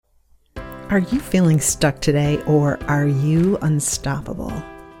Are you feeling stuck today, or are you unstoppable?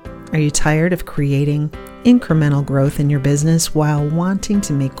 Are you tired of creating incremental growth in your business while wanting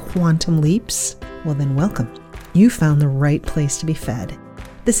to make quantum leaps? Well, then welcome. You found the right place to be fed.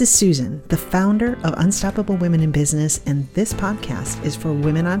 This is Susan, the founder of Unstoppable Women in Business, and this podcast is for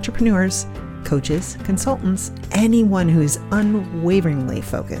women entrepreneurs, coaches, consultants, anyone who is unwaveringly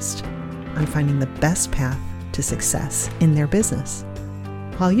focused on finding the best path to success in their business.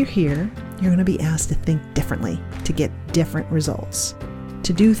 While you're here, you're going to be asked to think differently, to get different results,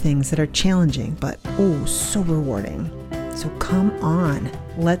 to do things that are challenging but so rewarding. So come on,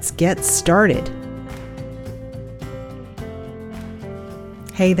 let's get started.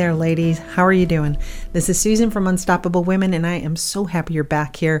 Hey there, ladies. How are you doing? This is Susan from Unstoppable Women, and I am so happy you're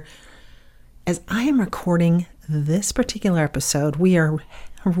back here. As I am recording this particular episode, we are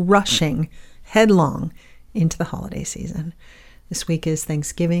rushing headlong into the holiday season. This week is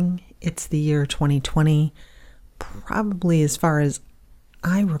Thanksgiving. It's the year 2020, probably, as far as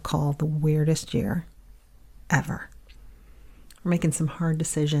I recall, the weirdest year ever. We're making some hard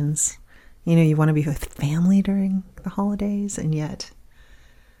decisions. You know, you want to be with family during the holidays, and yet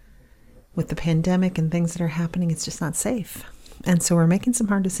with the pandemic and things that are happening, it's just not safe. And so we're making some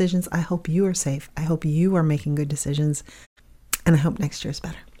hard decisions. I hope you are safe. I hope you are making good decisions. And I hope next year is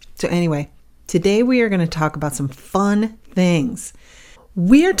better. So anyway, today we are going to talk about some fun things.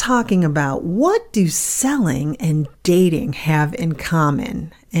 We're talking about, what do selling and dating have in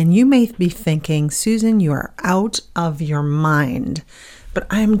common? And you may be thinking, Susan, you are out of your mind. But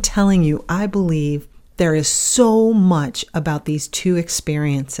I'm telling you, I believe there is so much about these two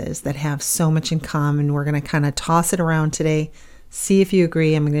experiences that have so much in common. We're going to kind of toss it around today, see if you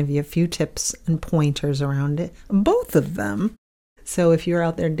agree. I'm going to give you a few tips and pointers around it, both of them. So if you're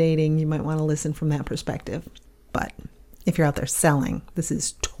out there dating, you might want to listen from that perspective. But if you're out there selling, this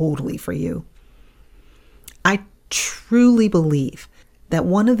is totally for you. I truly believe that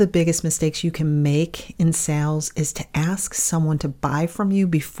one of the biggest mistakes you can make in sales is to ask someone to buy from you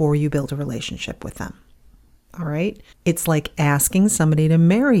before you build a relationship with them. All right? It's like asking somebody to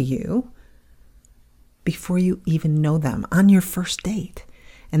marry you before you even know them on your first date.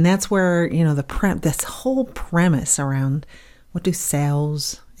 And that's where, you know, this whole premise around, what do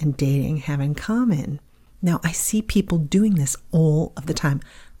sales and dating have in common? Now, I see people doing this all of the time.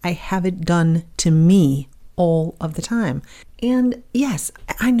 I have it done to me all of the time. And yes,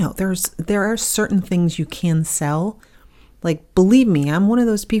 I know there are certain things you can sell. Like, believe me, I'm one of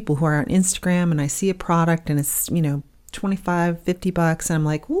those people who are on Instagram and I see a product and it's, $25, $50, and I'm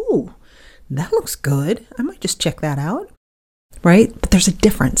like, ooh, that looks good. I might just check that out. Right? But there's a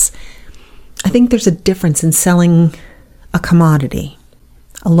difference. I think there's a difference in selling a commodity,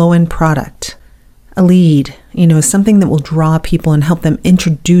 a low-end product, a lead, something that will draw people and help them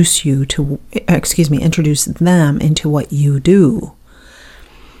introduce them into what you do.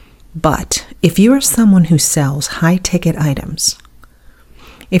 But if you are someone who sells high-ticket items,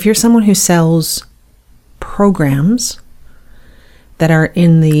 if you're someone who sells programs that are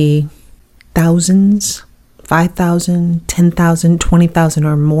in the thousands, 5,000, 10,000, 20,000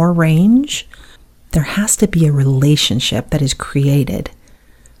 or more range, there has to be a relationship that is created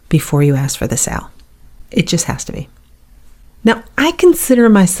before you ask for the sale. It just has to be. Now, I consider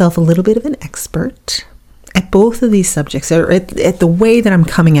myself a little bit of an expert at both of these subjects, or at the way that I'm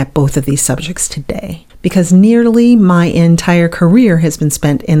coming at both of these subjects today, because nearly my entire career has been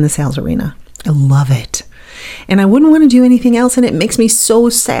spent in the sales arena. I love it. And I wouldn't want to do anything else, and it makes me so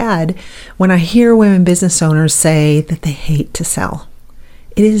sad when I hear women business owners say that they hate to sell.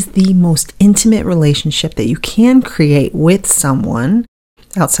 It is the most intimate relationship that you can create with someone,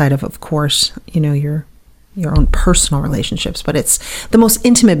 outside of course, your own personal relationships, but it's the most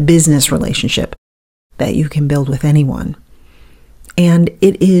intimate business relationship that you can build with anyone. And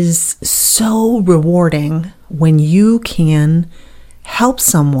it is so rewarding when you can help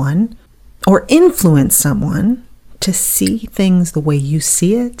someone or influence someone to see things the way you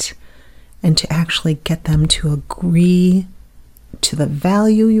see it, and to actually get them to agree to the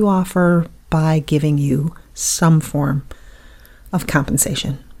value you offer by giving you some form of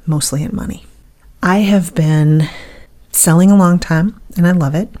compensation, mostly in money. I have been selling a long time and I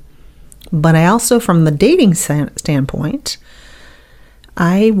love it. But I also, from the dating standpoint,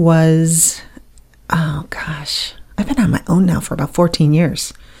 I've been on my own now for about 14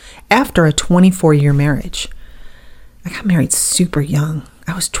 years. After a 24-year marriage, I got married super young.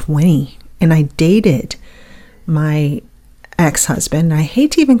 I was 20 and I dated my ex-husband. I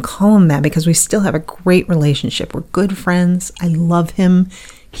hate to even call him that because we still have a great relationship. We're good friends. I love him.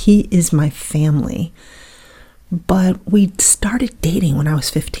 He is my family. But we started dating when I was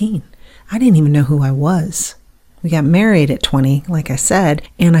 15. I didn't even know who I was. We got married at 20, like I said,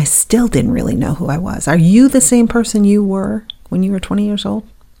 and I still didn't really know who I was. Are you the same person you were when you were 20 years old?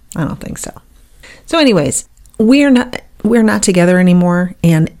 I don't think so. So anyways, we're not together anymore.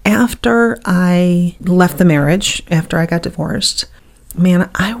 And after I left the marriage, after I got divorced, man,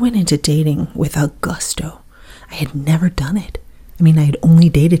 I went into dating with a gusto. I had never done it. I mean, I had only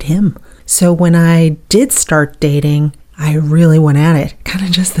dated him. So when I did start dating, I really went at it, kind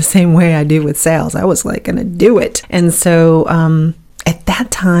of just the same way I do with sales. I was like going to do it. And so at that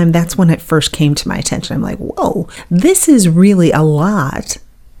time, that's when it first came to my attention. I'm like, whoa, this is really a lot.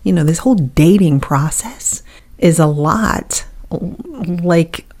 You know, this whole dating process is a lot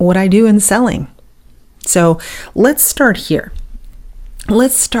like what I do in selling. So let's start here.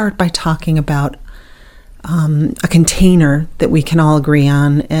 Let's start by talking about a container that we can all agree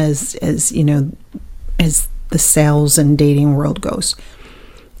on as you know, as the sales and dating world goes.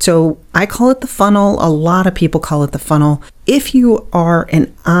 So I call it the funnel. A lot of people call it the funnel. If you are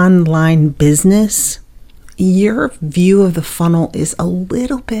an online business, your view of the funnel is a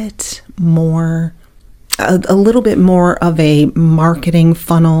little bit more of a marketing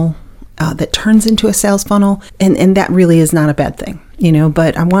funnel that turns into a sales funnel. And that really is not a bad thing, you know,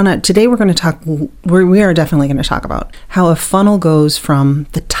 but today we are definitely going to talk about how a funnel goes from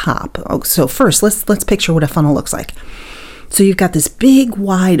the top. So first, let's picture what a funnel looks like. So you've got this big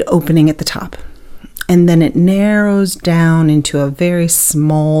wide opening at the top, and then it narrows down into a very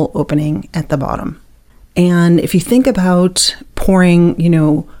small opening at the bottom. And if you think about pouring, you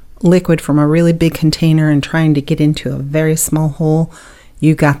know, liquid from a really big container and trying to get into a very small hole,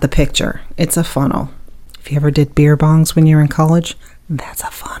 you got the picture. It's a funnel. If you ever did beer bongs when you were in college, that's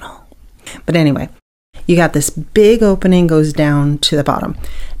a funnel. But anyway, you got this big opening goes down to the bottom.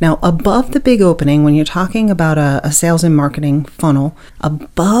 Now, above the big opening, when you're talking about a sales and marketing funnel,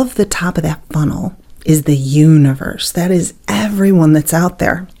 above the top of that funnel is the universe. That is everyone that's out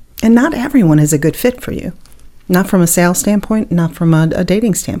there. And not everyone is a good fit for you. Not from a sales standpoint, not from a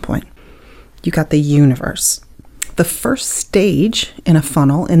dating standpoint. You got the universe. The first stage in a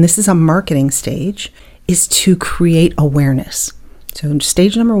funnel, and this is a marketing stage, is to create awareness. So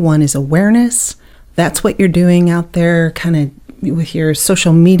stage number 1 is awareness. That's what you're doing out there kind of with your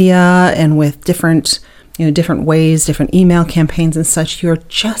social media and with different ways, different email campaigns and such. You're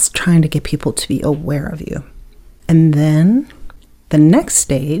just trying to get people to be aware of you. And then the next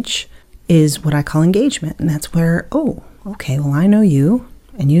stage is what I call engagement. And that's where, okay, well, I know you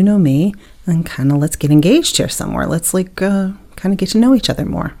and you know me, and kind of let's get engaged here somewhere. Let's kind of get to know each other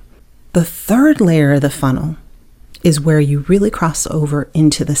more. The third layer of the funnel is where you really cross over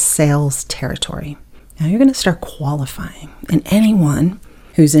into the sales territory. Now you're going to start qualifying. And anyone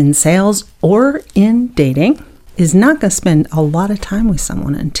who's in sales or in dating is not going to spend a lot of time with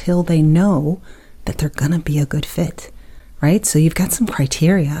someone until they know that they're going to be a good fit, right? So you've got some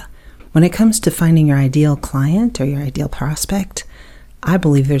criteria. When it comes to finding your ideal client or your ideal prospect, I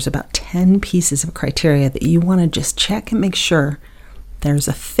believe there's about 10 pieces of criteria that you want to just check and make sure there's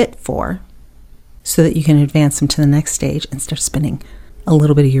a fit for, so that you can advance them to the next stage and start spending a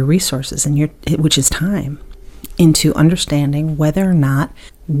little bit of your resources which is time, into understanding whether or not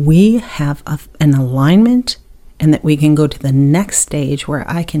we have an alignment and that we can go to the next stage where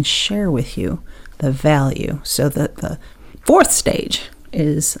I can share with you the value. So that the fourth stage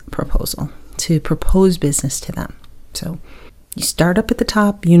is proposal, to propose business to them. So you start up at the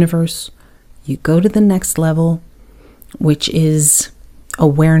top, universe, you go to the next level, which is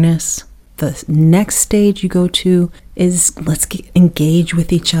awareness. The next stage you go to is let's engage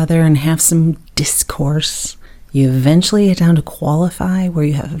with each other and have some discourse. You eventually get down to qualify, where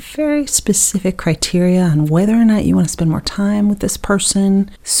you have very specific criteria on whether or not you want to spend more time with this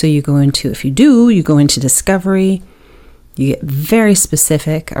person. So you go into discovery. You get very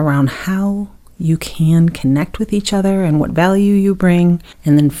specific around how you can connect with each other and what value you bring.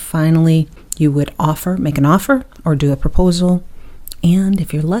 And then finally, you would make an offer or do a proposal. And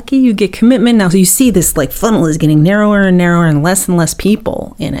if you're lucky, you get commitment. Now, so you see this funnel is getting narrower and narrower and less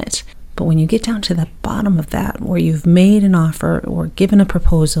people in it. But when you get down to the bottom of that, where you've made an offer or given a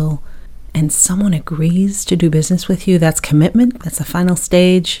proposal and someone agrees to do business with you, that's commitment. That's the final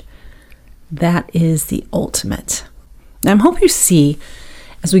stage. That is the ultimate. Now, I hope you see,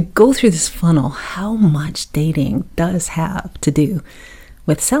 as we go through this funnel, how much dating does have to do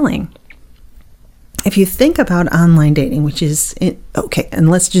with selling. If you think about online dating, which is, okay,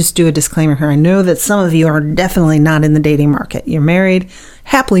 and let's just do a disclaimer here. I know that some of you are definitely not in the dating market. You're married,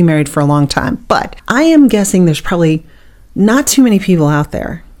 happily married for a long time. But I am guessing there's probably not too many people out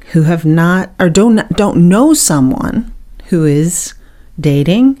there who have not, or don't know someone who is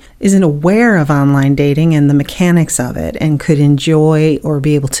dating, isn't aware of online dating and the mechanics of it, and could enjoy or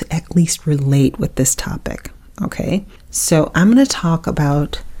be able to at least relate with this topic. Okay, so I'm going to talk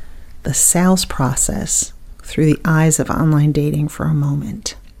about the sales process through the eyes of online dating for a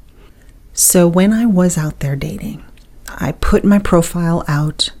moment. So when I was out there dating, I put my profile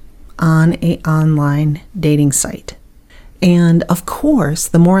out on an online dating site. And of course,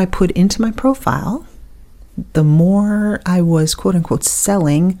 the more I put into my profile, the more I was, quote unquote,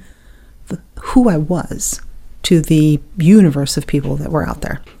 selling who I was to the universe of people that were out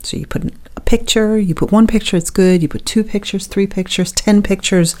there. So you put a picture, you put one picture, it's good. You put 2 pictures, 3 pictures, 10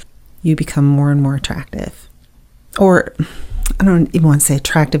 pictures, you become more and more attractive. Or I don't even want to say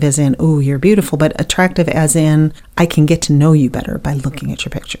attractive as in, oh, you're beautiful, but attractive as in, I can get to know you better by looking at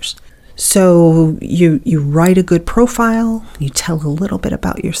your pictures. So you write a good profile, you tell a little bit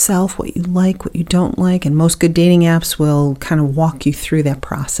about yourself, what you like, what you don't like, and most good dating apps will kind of walk you through that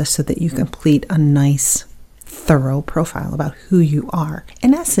process so that you complete a nice, thorough profile about who you are.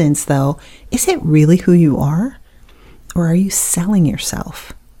 In essence, though, is it really who you are? Or are you selling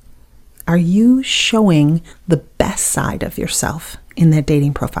yourself? Are you showing the best side of yourself in that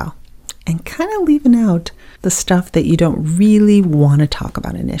dating profile and kind of leaving out the stuff that you don't really want to talk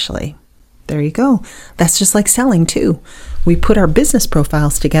about initially? There you go. That's just like selling too. We put our business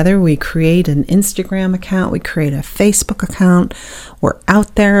profiles together. We create an Instagram account. We create a Facebook account. We're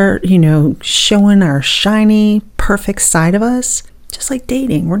out there, showing our shiny, perfect side of us. Just like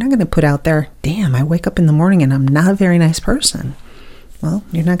dating. We're not going to put out there, damn, I wake up in the morning and I'm not a very nice person. Well,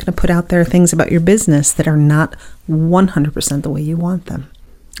 you're not going to put out there things about your business that are not 100% the way you want them.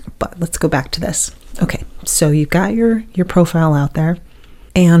 But let's go back to this. Okay, so you've got your profile out there.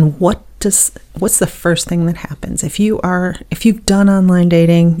 And what's the first thing that happens? If you've done online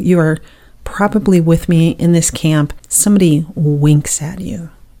dating, you are probably with me in this camp. Somebody winks at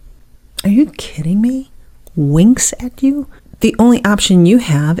you. Are you kidding me? Winks at you? The only option you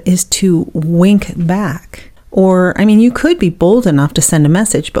have is to wink back. Or, you could be bold enough to send a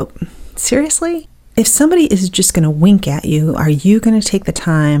message, but seriously? If somebody is just going to wink at you, are you going to take the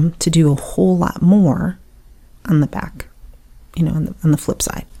time to do a whole lot more on the back? On the flip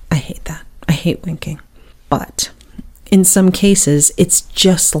side. I hate that. I hate winking. But in some cases, it's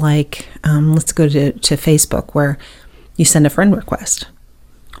just like, let's go to Facebook where you send a friend request.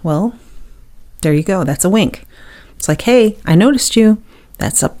 Well, there you go. That's a wink. It's like, hey, I noticed you.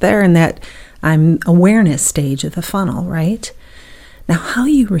 That's up there in that I'm awareness stage of the funnel, right? Now, how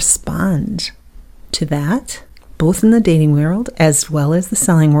you respond to that, both in the dating world as well as the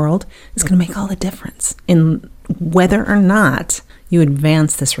selling world, is going to make all the difference in whether or not you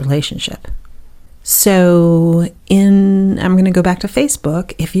advance this relationship. So I'm going to go back to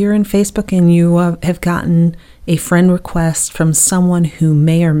Facebook. If you're in Facebook and you have gotten a friend request from someone who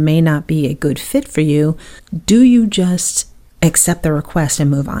may or may not be a good fit for you, do you just accept the request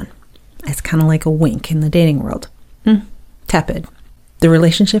and move on? It's kind of like a wink in the dating world. Tepid. The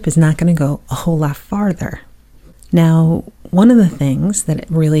relationship is not going to go a whole lot farther. Now, one of the things that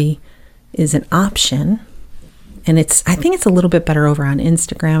really is an option, and I think it's a little bit better over on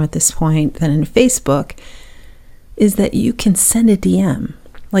Instagram at this point than in Facebook, is that you can send a DM.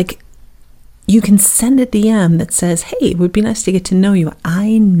 Like, you can send a DM that says, hey, it would be nice to get to know you.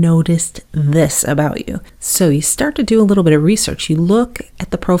 I noticed this about you. So you start to do a little bit of research. You look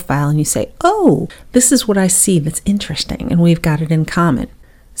at the profile and you say, oh, this is what I see that's interesting, and we've got it in common.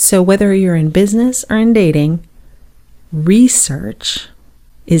 So whether you're in business or in dating, research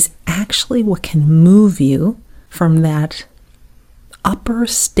is actually what can move you from that upper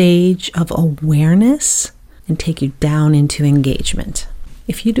stage of awareness and take you down into engagement.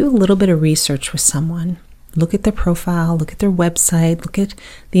 If you do a little bit of research with someone, look at their profile, look at their website, look at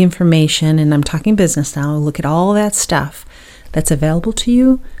the information, and I'm talking business now, look at all that stuff that's available to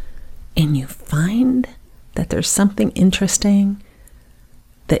you, and you find that there's something interesting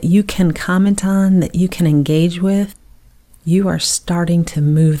that you can comment on, that you can engage with, you are starting to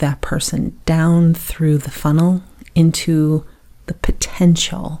move that person down through the funnel into the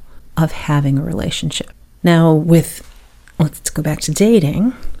potential of having a relationship. Now, let's go back to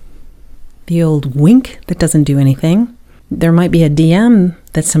dating. The old wink that doesn't do anything. There might be a DM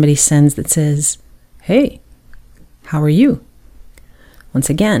that somebody sends that says, hey, how are you? Once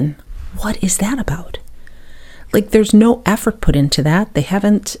again, what is that about? Like, there's no effort put into that. They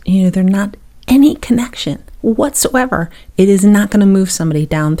haven't, they're not any connection whatsoever. It is not going to move somebody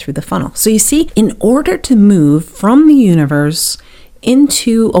down through the funnel. So you see, in order to move from the universe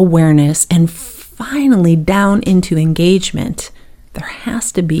into awareness and finally down into engagement, there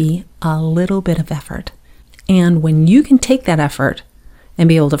has to be a little bit of effort. And when you can take that effort and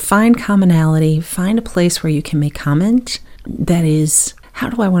be able to find commonality, find a place where you can make comment that is, how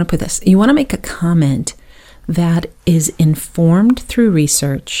do I want to put this? You want to make a comment that is informed through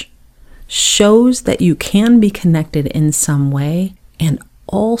research, shows that you can be connected in some way, and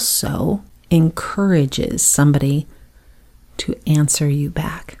also encourages somebody to answer you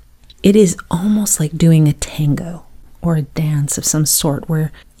back. It is almost like doing a tango or a dance of some sort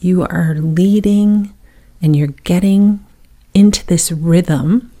where you are leading and you're getting into this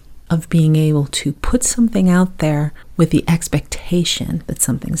rhythm of being able to put something out there with the expectation that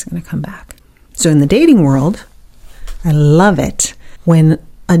something's going to come back. So in the dating world, I love it when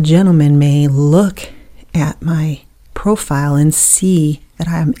a gentleman may look at my profile and see that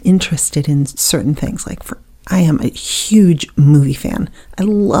I am interested in certain things. I am a huge movie fan. I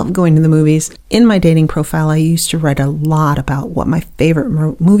love going to the movies. In my dating profile, I used to write a lot about what my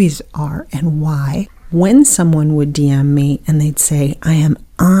favorite movies are and why. When someone would DM me and they'd say, I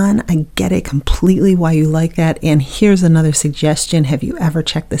get it completely why you like that, and here's another suggestion, have you ever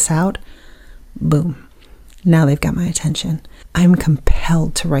checked this out? Boom. Now they've got my attention. I'm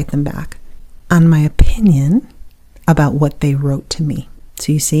compelled to write them back on my opinion about what they wrote to me.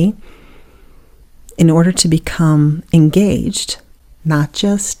 So you see, in order to become engaged, not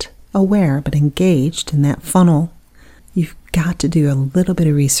just aware, but engaged in that funnel, you've got to do a little bit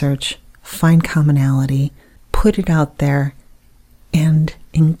of research, find commonality, put it out there, and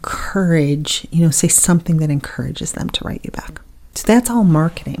encourage, say something that encourages them to write you back. So that's all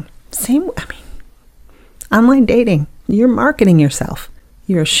marketing. Online dating, you're marketing yourself.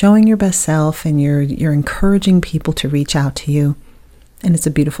 You're showing your best self and you're encouraging people to reach out to you. And it's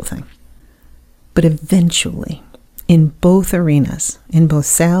a beautiful thing. But eventually, in both arenas, in both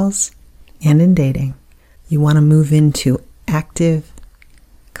sales and in dating, you want to move into active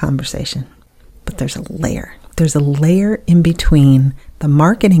conversation. But there's a layer. There's a layer in between the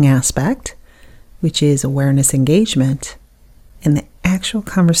marketing aspect, which is awareness engagement, and the actual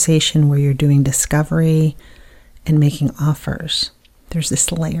conversation where you're doing discovery and making offers. There's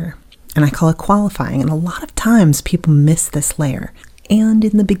this layer, and I call it qualifying. And a lot of times people miss this layer. And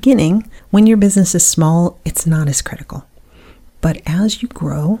in the beginning, when your business is small, it's not as critical. But as you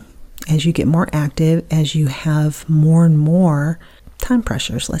grow, as you get more active, as you have more and more time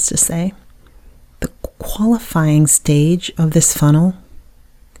pressures, let's just say, the qualifying stage of this funnel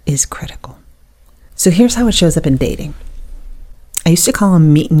is critical. So here's how it shows up in dating. I used to call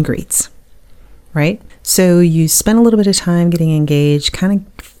them meet and greets, right? So you spend a little bit of time getting engaged, kind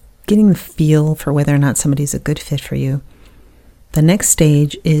of getting the feel for whether or not somebody's a good fit for you. The next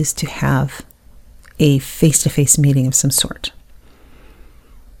stage is to have a face-to-face meeting of some sort.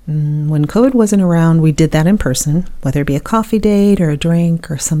 When COVID wasn't around, we did that in person, whether it be a coffee date or a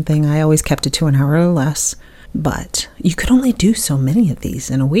drink or something. I always kept it to an hour or less. But you could only do so many of these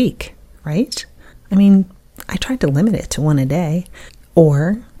in a week, right? I tried to limit it to one a day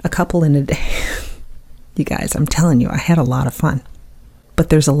or a couple in a day. You guys, I'm telling you, I had a lot of fun. But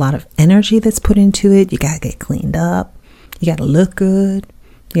there's a lot of energy that's put into it. You got to get cleaned up. You got to look good.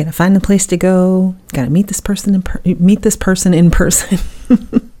 You got to find a place to go. You got to meet this person in person.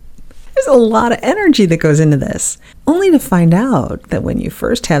 There's a lot of energy that goes into this, only to find out that when you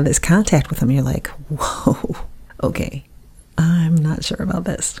first have this contact with them, you're like, whoa, okay, I'm not sure about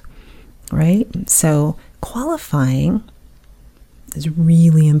this, right? So qualifying is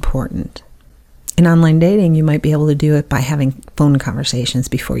really important. In online dating, you might be able to do it by having phone conversations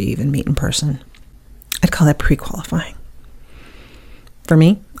before you even meet in person. I'd call that pre-qualifying. For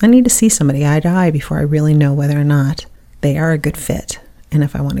me, I need to see somebody eye to eye before I really know whether or not they are a good fit and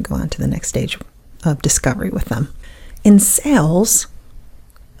if I want to go on to the next stage of discovery with them. In sales,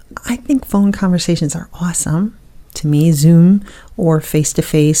 I think phone conversations are awesome. To me, Zoom or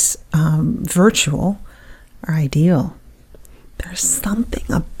face-to-face virtual are ideal. There's something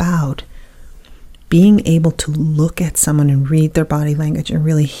about being able to look at someone and read their body language and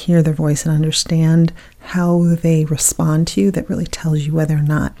really hear their voice and understand how they respond to you that really tells you whether or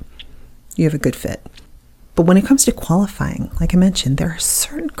not you have a good fit. But when it comes to qualifying, like I mentioned, there are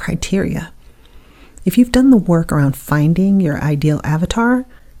certain criteria. If you've done the work around finding your ideal avatar,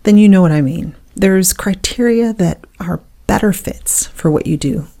 then you know what I mean. There's criteria that are better fits for what you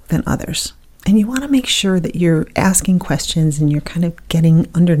do than others. And you want to make sure that you're asking questions and you're kind of getting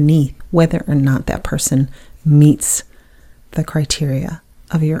underneath whether or not that person meets the criteria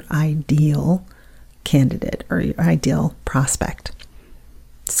of your ideal candidate or your ideal prospect.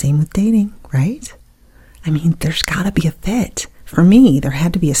 Same with dating, right? There's got to be a fit. For me, there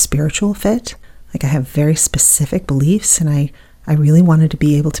had to be a spiritual fit. Like I have very specific beliefs and I really wanted to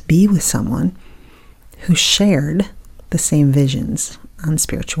be able to be with someone who shared the same visions. on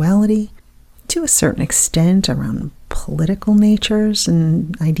spirituality, to a certain extent around political natures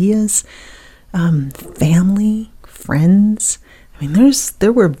and ideas, family, friends. I mean,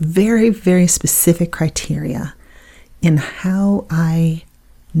 there were very, very specific criteria in how I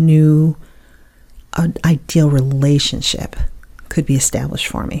knew an ideal relationship could be established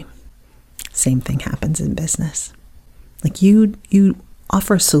for me. Same thing happens in business. Like you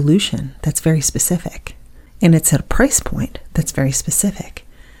offer a solution that's very specific, and it's at a price point that's very specific.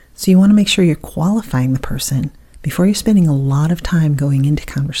 So you want to make sure you're qualifying the person before you're spending a lot of time going into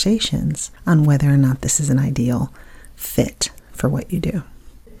conversations on whether or not this is an ideal fit for what you do.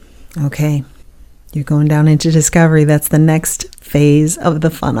 Okay, you're going down into discovery. That's the next phase of the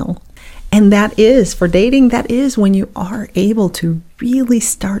funnel. And that is, for dating, that is when you are able to really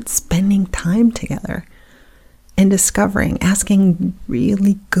start spending time together and discovering, asking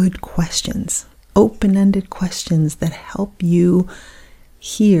really good questions, open-ended questions that help you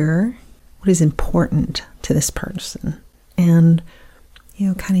hear what is important to this person. And,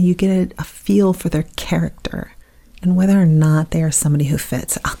 you get a feel for their character and whether or not they are somebody who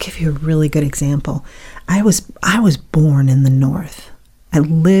fits. I'll give you a really good example. I was born in the North. I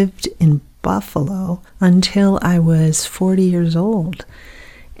lived in Buffalo until I was 40 years old.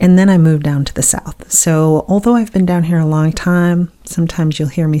 And then I moved down to the South. So although I've been down here a long time, sometimes you'll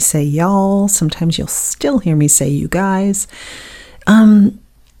hear me say y'all, sometimes you'll still hear me say you guys.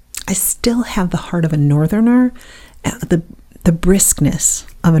 I still have the heart of a Northerner, the briskness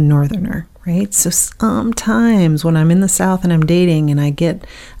of a Northerner, right? So sometimes when I'm in the South and I'm dating and I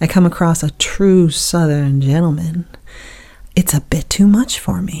come across a true Southern gentleman, it's a bit too much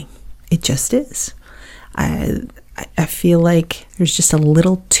for me. It just is. I feel like there's just a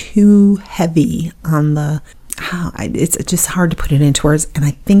little too heavy on it's just hard to put it into words. And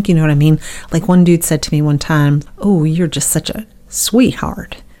I think you know what I mean. Like one dude said to me one time, "Oh, you're just such a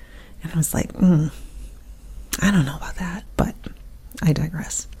sweetheart." And I was like, I don't know about that, but I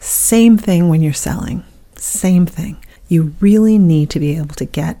digress. Same thing when you're selling. Same thing. You really need to be able to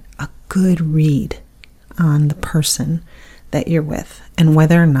get a good read on the person that you're with and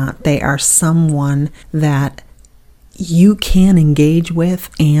whether or not they are someone that you can engage with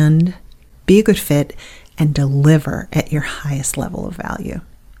and be a good fit and deliver at your highest level of value.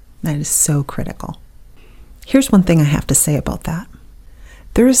 That is so critical. Here's one thing I have to say about that.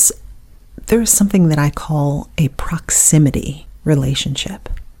 There's something that I call a proximity relationship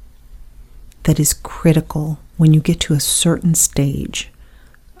that is critical when you get to a certain stage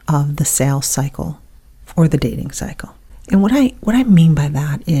of the sales cycle or the dating cycle. And what I mean by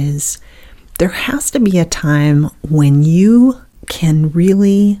that is there has to be a time when you can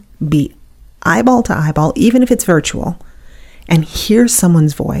really be eyeball to eyeball, even if it's virtual, and hear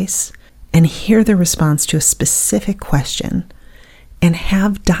someone's voice and hear their response to a specific question and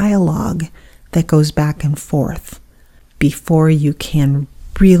have dialogue that goes back and forth before you can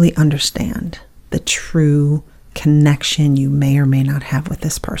really understand the true connection you may or may not have with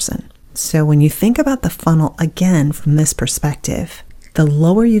this person. So when you think about the funnel again from this perspective, the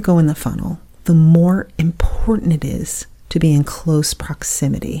lower you go in the funnel, the more important it is to be in close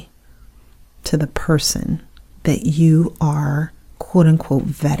proximity to the person that you are quote unquote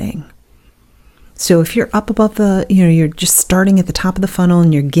vetting. So if you're up above you're just starting at the top of the funnel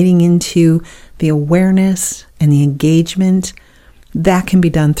and you're getting into the awareness and the engagement, that can be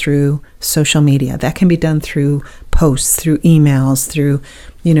done through social media. That can be done through posts, through emails, through,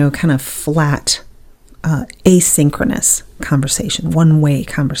 kind of flat, asynchronous conversation, one-way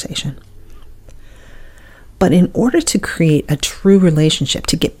conversation. But in order to create a true relationship,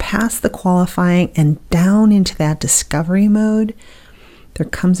 to get past the qualifying and down into that discovery mode, there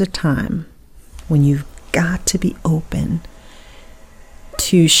comes a time when you've got to be open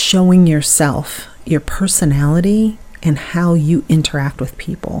to showing yourself, your personality, and how you interact with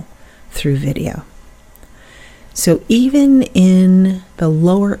people through video. So even in the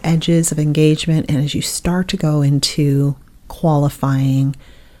lower edges of engagement, and as you start to go into qualifying,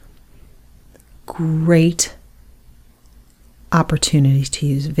 great opportunity to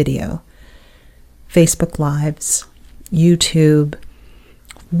use video. Facebook Lives, YouTube,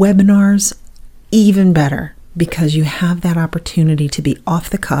 webinars, even better, because you have that opportunity to be off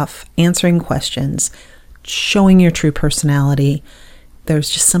the cuff, answering questions, showing your true personality. There's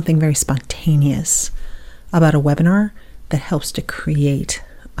just something very spontaneous about a webinar that helps to create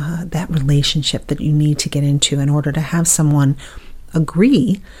that relationship that you need to get into in order to have someone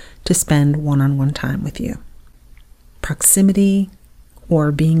agree to spend one-on-one time with you. Proximity,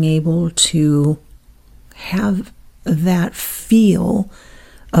 or being able to have that feel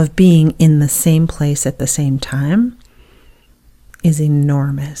of being in the same place at the same time, is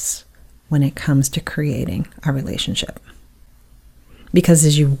enormous when it comes to creating a relationship. Because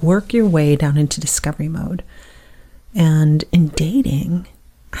as you work your way down into discovery mode, and in dating,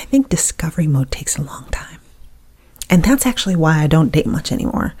 I think discovery mode takes a long time. And that's actually why I don't date much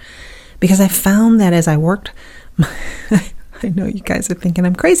anymore. Because I found that as I worked, I know you guys are thinking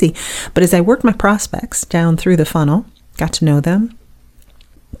I'm crazy, but as I worked my prospects down through the funnel, got to know them,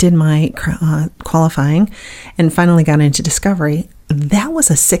 did my qualifying, and finally got into discovery, that was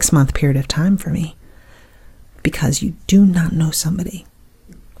a 6-month period of time for me. Because you do not know somebody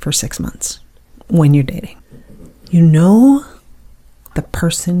for 6 months when you're dating. You know the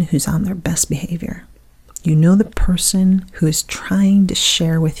person who's on their best behavior. You know the person who is trying to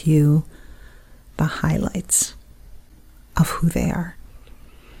share with you the highlights of who they are.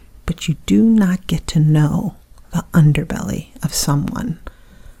 But you do not get to know the underbelly of someone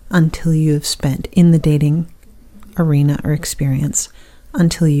until you have spent in the dating arena or experience,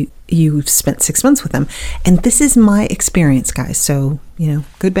 until you've spent 6 months with them. And this is my experience, guys. So,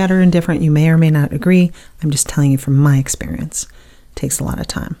 good, bad, or indifferent, you may or may not agree. I'm just telling you from my experience. It takes a lot of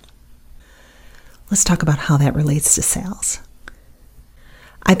time. Let's talk about how that relates to sales.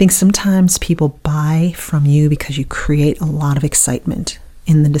 I think sometimes people buy from you because you create a lot of excitement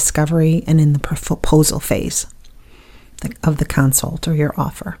in the discovery and in the proposal phase of the consult or your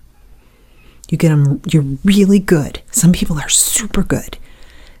offer. You get them, you're really good. Some people are super good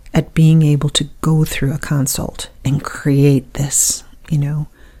at being able to go through a consult and create this,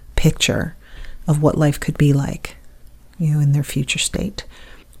 picture of what life could be like, in their future state.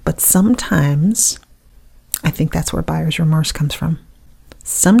 But sometimes, I think that's where buyer's remorse comes from.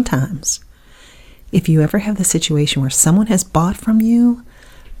 Sometimes, if you ever have the situation where someone has bought from you,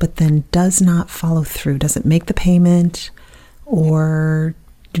 but then does not follow through, doesn't make the payment, or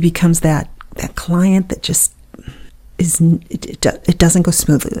becomes that client that just it doesn't go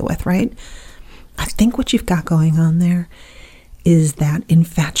smoothly with, right? I think what you've got going on there is that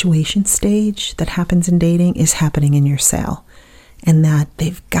infatuation stage that happens in dating is happening in your sale, and that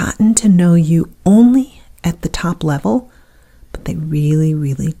they've gotten to know you only at the top level, but they really,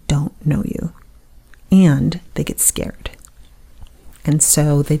 really don't know you, and they get scared. And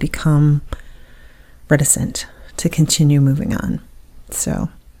so they become reticent to continue moving on. So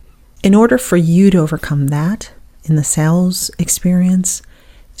in order for you to overcome that in the sales experience,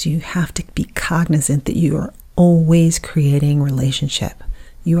 you have to be cognizant that you are always creating relationship.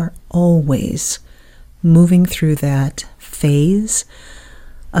 You are always moving through that phase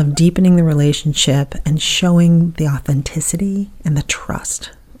of deepening the relationship and showing the authenticity and the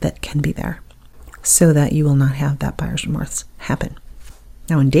trust that can be there, so that you will not have that buyer's remorse happen.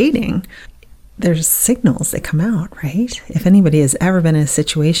 Now in dating, there's signals that come out, right? If anybody has ever been in a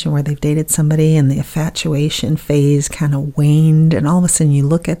situation where they've dated somebody and the infatuation phase kind of waned, and all of a sudden you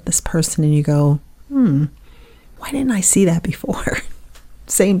look at this person and you go, why didn't I see that before?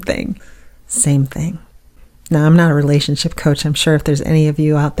 Same thing. Now, I'm not a relationship coach. I'm sure if there's any of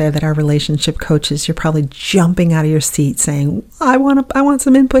you out there that are relationship coaches, you're probably jumping out of your seat saying, I want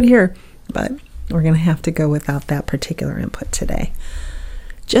some input here. But we're going to have to go without that particular input today.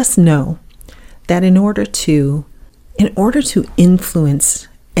 Just know that in order to influence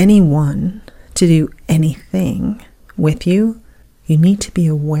anyone to do anything with you, you need to be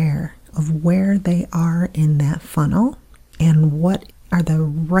aware of where they are in that funnel and what are the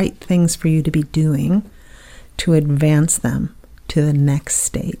right things for you to be doing to advance them to the next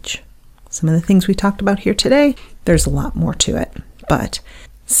stage. Some of the things we talked about here today, there's a lot more to it, but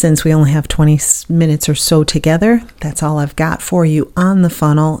since we only have 20 minutes or so together, that's all I've got for you on the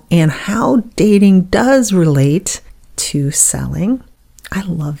funnel and how dating does relate to selling. I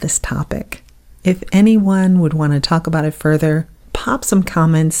love this topic. If anyone would want to talk about it further, pop some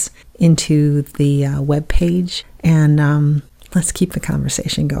comments into the webpage and let's keep the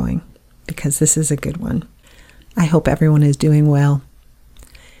conversation going, because this is a good one. I hope everyone is doing well.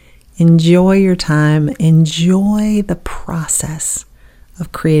 Enjoy your time. Enjoy the process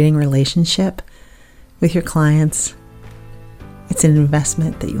of creating relationship with your clients. It's an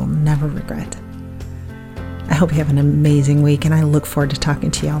investment that you'll never regret. I hope you have an amazing week, and I look forward to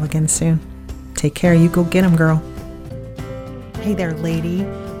talking to y'all again soon. Take care. You go get them, girl. Hey there, lady.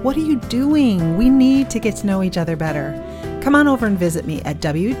 What are you doing? We need to get to know each other better. Come on over and visit me at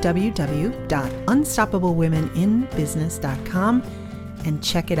www.unstoppablewomeninbusiness.com and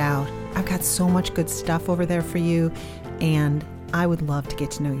check it out. I've got so much good stuff over there for you, and I would love to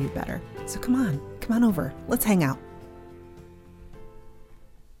get to know you better. So come on over. Let's hang out.